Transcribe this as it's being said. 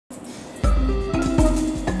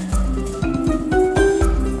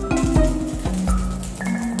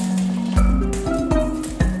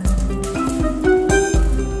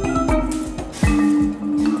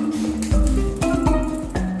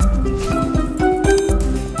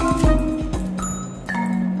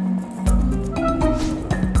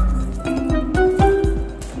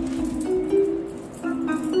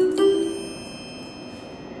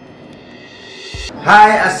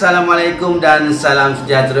Hai, Assalamualaikum dan salam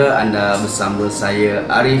sejahtera. Anda bersama saya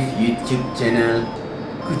Arif, YouTube channel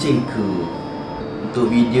Kucingku. Untuk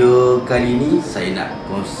video kali ini saya nak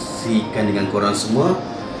kongsikan dengan korang semua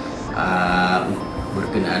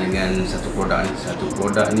berkenaan dengan satu produk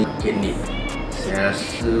ni Catnip. Saya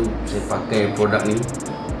rasa saya pakai produk ni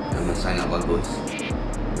memang sangat bagus.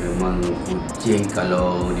 Memang kucing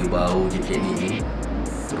kalau dia bau je Catnip ni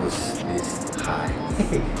terus dia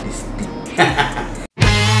stick.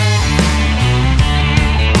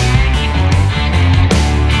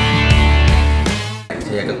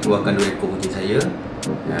 Saya akan keluarkan 2 ekor kucing saya,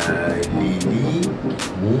 Lily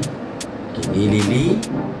ni,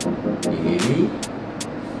 Lily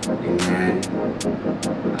dengan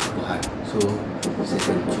Kohan. So saya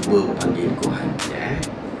akan cuba panggil Kohan ya.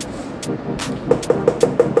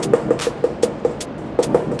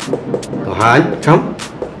 Kohan, come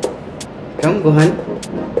Kohan.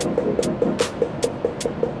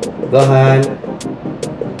 Kohan.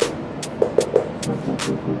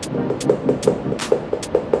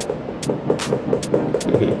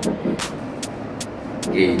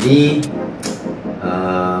 Okay, ni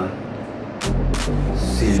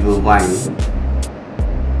silver wine,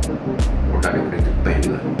 produk daripada Japan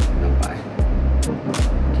juga, nampak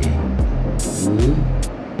okay. Ni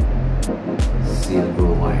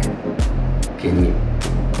silver wine Catnip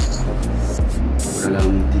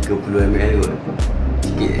dalam 30 ml kot,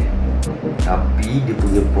 sikit tapi dia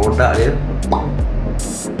punya produk dia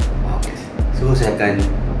okay. So saya akan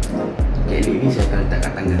Catnip ni saya akan letak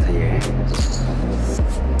kat tangan saya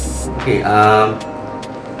okay,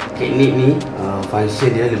 Catnip ni function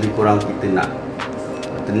dia lebih kurang kita nak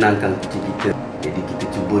tenangkan kucing kita. Jadi kita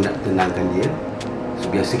cuba nak tenangkan dia. So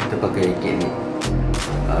biasa kita pakai Catnip.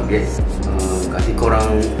 Biar kasih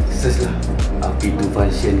korang search lah apa itu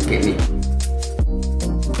function Catnip.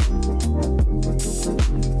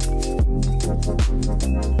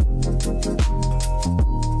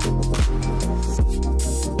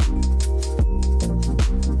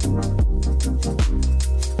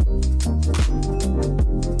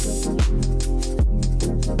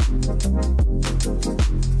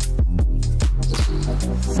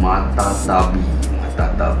 Mata tabi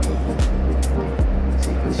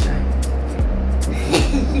Secret Shine.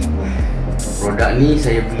 Produk ni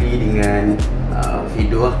saya beli dengan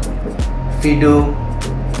Fido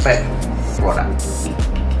Pet produk.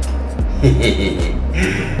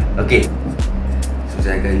 Okay, so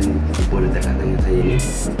saya akan cuba letakkan tangan saya ni.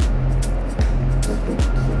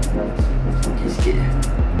 Okay, sikit je.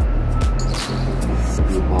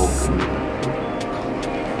 Dia bau kami.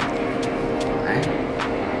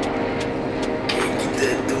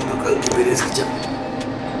 Beri sekejap.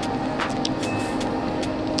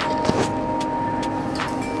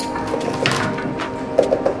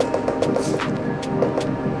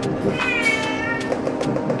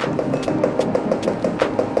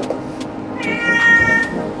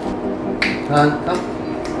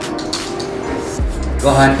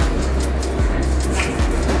 Kohan.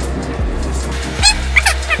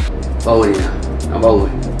 Bau ni nak bau.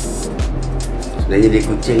 Sebenarnya dia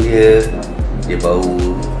kucing dia bau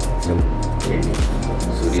macam ni.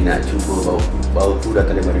 So dia nak cuba bau tu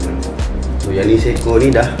datang daripada mana. So yang ni seekor ni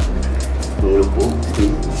dah mengelupuh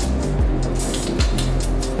steam.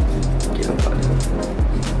 Okay, nampak dia.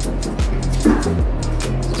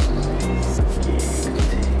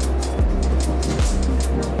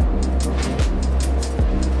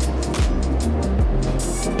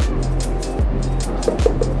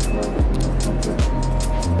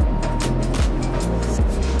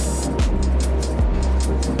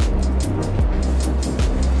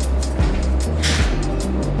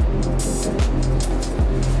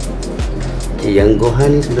 Yang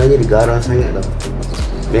Kohan ni sebenarnya dia garang sangat tau.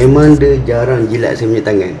 Memang dia jarang jilat saya punya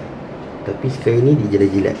tangan, tapi sekali ni dia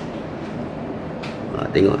jilat.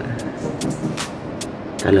 Tengok,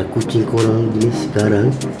 kalau kucing korang jenis garang,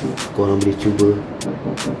 korang boleh cuba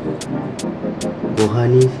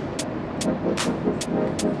Kohan ni.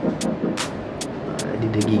 Dia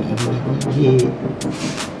dah gigit.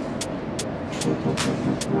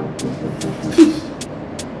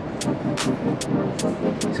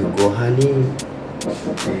 So Kohan ni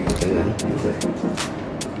jangan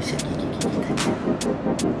bisa gigi-gigi saja.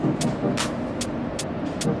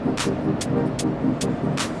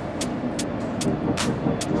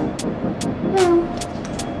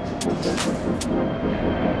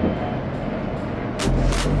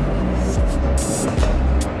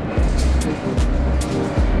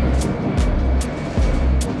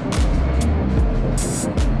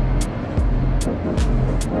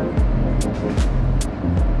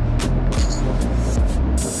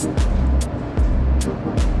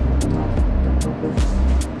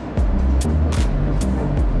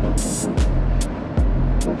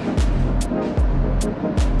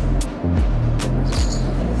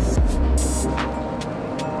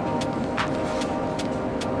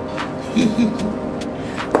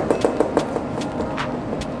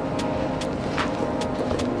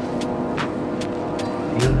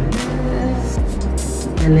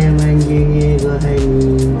 Alah manjanya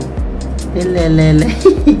Rohani. Lelelele.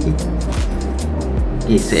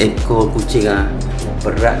 Okay, seekor kucing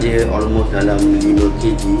berat dia almost dalam 5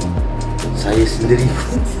 kg. Saya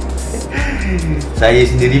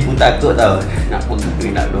sendiri pun takut tau nak pegang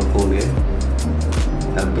dia, nak dokong dia.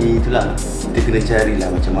 Tapi itulah, kita kena carilah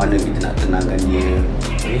macam mana kita nak tenangkan dia.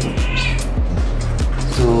 Okay.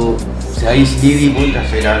 So saya sendiri pun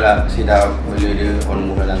saya dah bela dia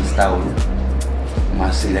almost dalam setahun,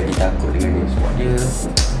 masih lagi takut dengan dia sebab dia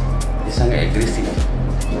sangat agresif.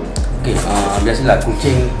 Okay, biasalah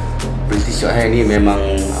kucing British Shorthair ni memang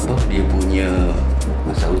dia punya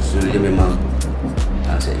asal usul dia memang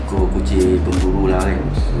seekor kucing pemburu lah kan.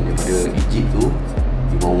 Daripada Egypt tu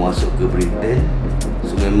dibawa masuk ke Britain.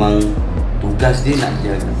 So memang tugas dia nak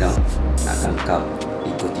jaga, nak tangkap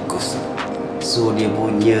tikus-tikus. So dia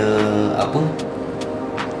punya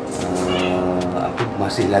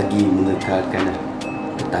masih lagi mengekalkan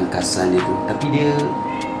ketangkasan dia tu. Tapi dia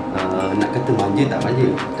nak kata manja tak manja,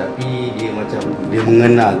 tapi dia macam dia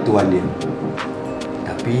mengenal tuan dia.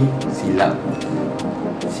 Tapi silap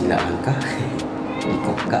langkah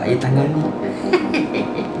dikokak air tangan ni.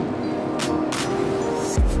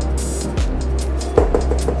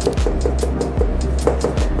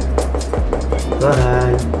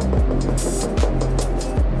 Tuan.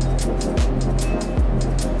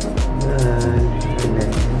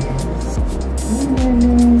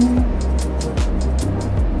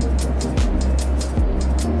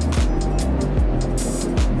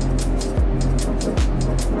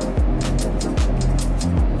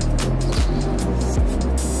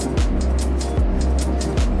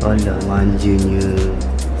 Alah manjanya.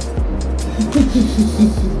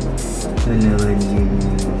 Alah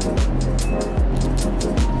manjanya.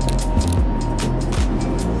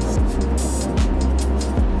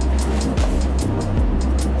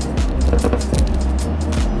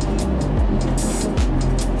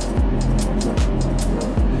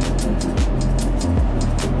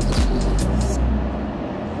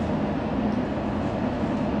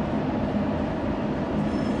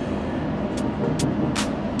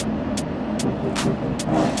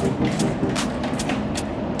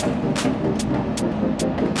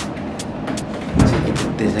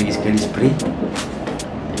 Test lagi sekali spray.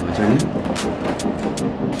 Macam ni.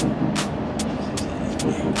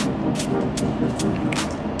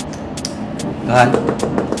 Kan?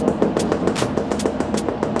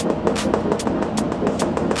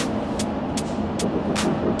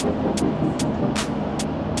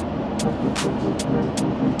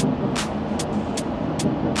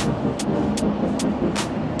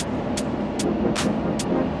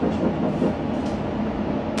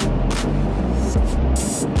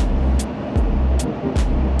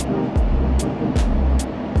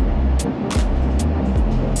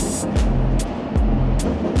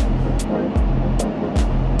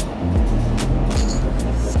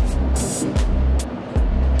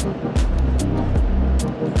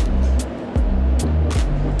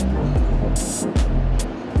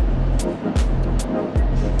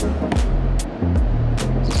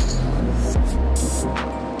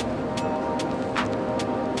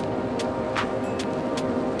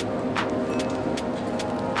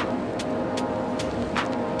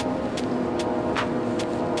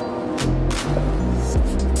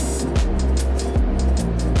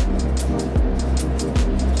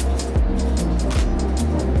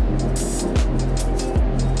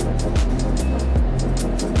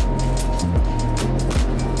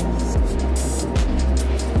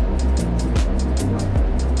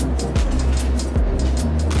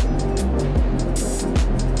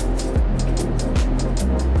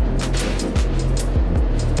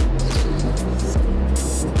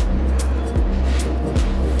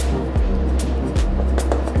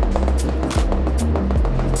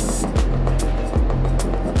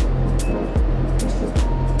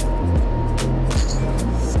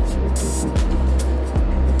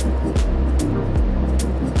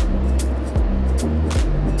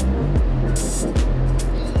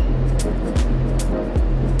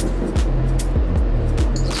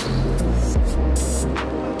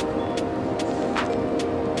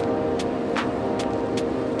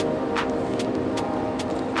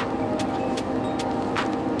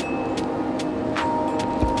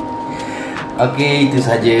 Okey, itu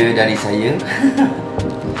saja dari saya.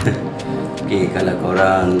 Okey, kalau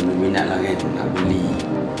korang berminat lah kan nak beli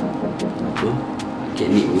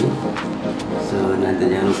Catnip ni, so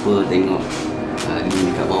nanti jangan lupa tengok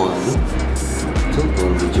link dekat bawah tu. So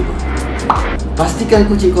korang boleh cuba. Pastikan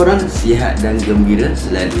kucing korang sihat dan gembira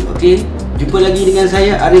selalu. Okey, jumpa lagi dengan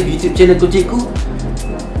saya Arif, YouTube channel kucingku.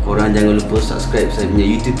 Korang jangan lupa subscribe saya punya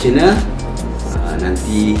YouTube channel.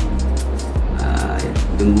 nanti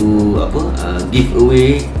tunggu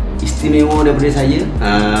giveaway istimewa daripada saya.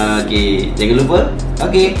 Okey, jangan lupa.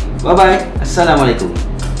 Okey, bye bye. Assalamualaikum.